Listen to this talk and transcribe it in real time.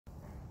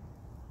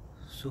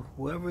So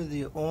whoever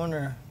the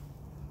owner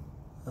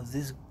of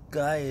this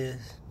guy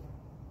is,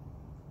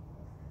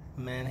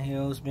 man, he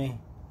owes me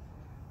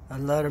a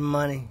lot of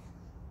money.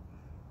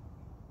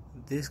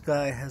 This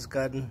guy has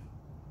gotten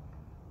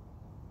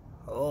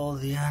all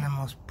the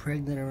animals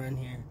pregnant around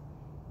here.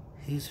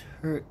 He's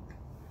hurt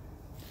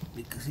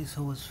because he's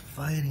always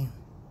fighting.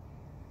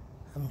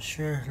 I'm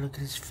sure. Look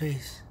at his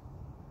face.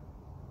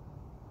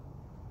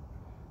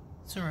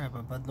 It's alright,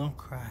 Baba. Don't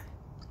cry.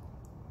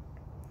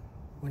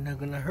 We're not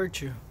gonna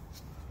hurt you.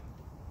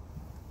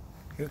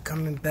 You're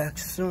coming back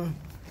soon.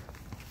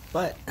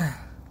 But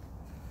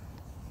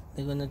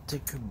they're gonna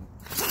take your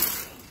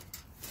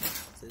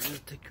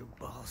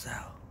balls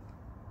out.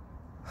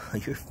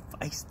 You're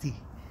feisty.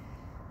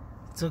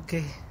 It's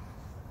okay.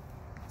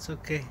 It's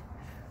okay.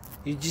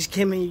 You just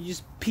came and you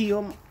just pee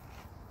on.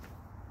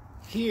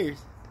 Here,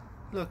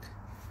 look.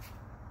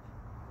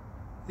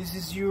 This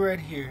is you right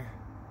here.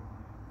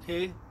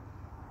 Okay?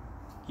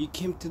 You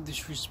came to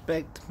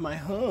disrespect my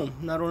home.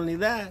 Not only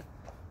that,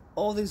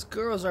 all these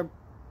girls are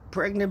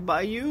pregnant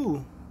by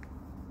you.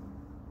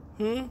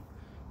 You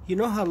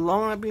know how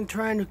long I've been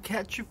trying to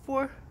catch you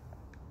for?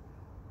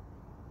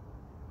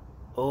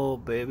 Oh,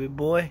 baby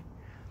boy.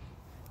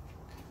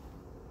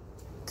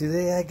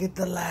 Today I get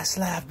the last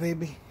laugh,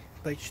 baby.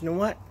 But you know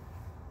what?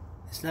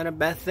 It's not a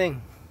bad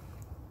thing.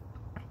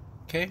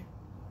 Okay?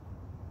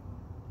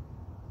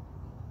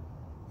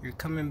 You're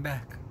coming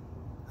back.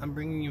 I'm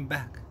bringing you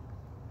back.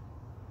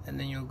 And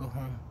then you'll go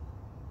home.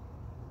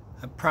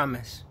 I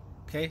promise.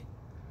 Okay?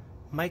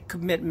 My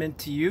commitment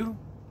to you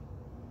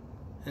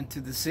and to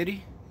the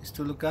city is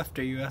to look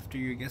after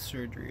you get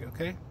surgery,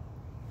 okay?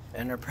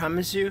 And I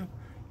promise you,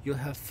 you'll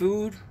have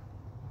food,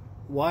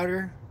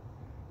 water,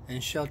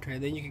 and shelter,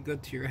 and then you can go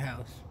to your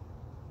house.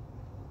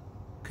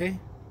 Okay?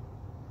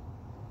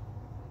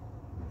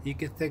 You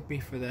can thank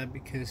me for that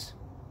because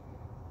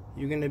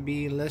you're gonna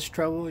be in less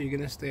trouble. You're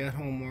gonna stay at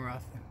home more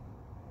often.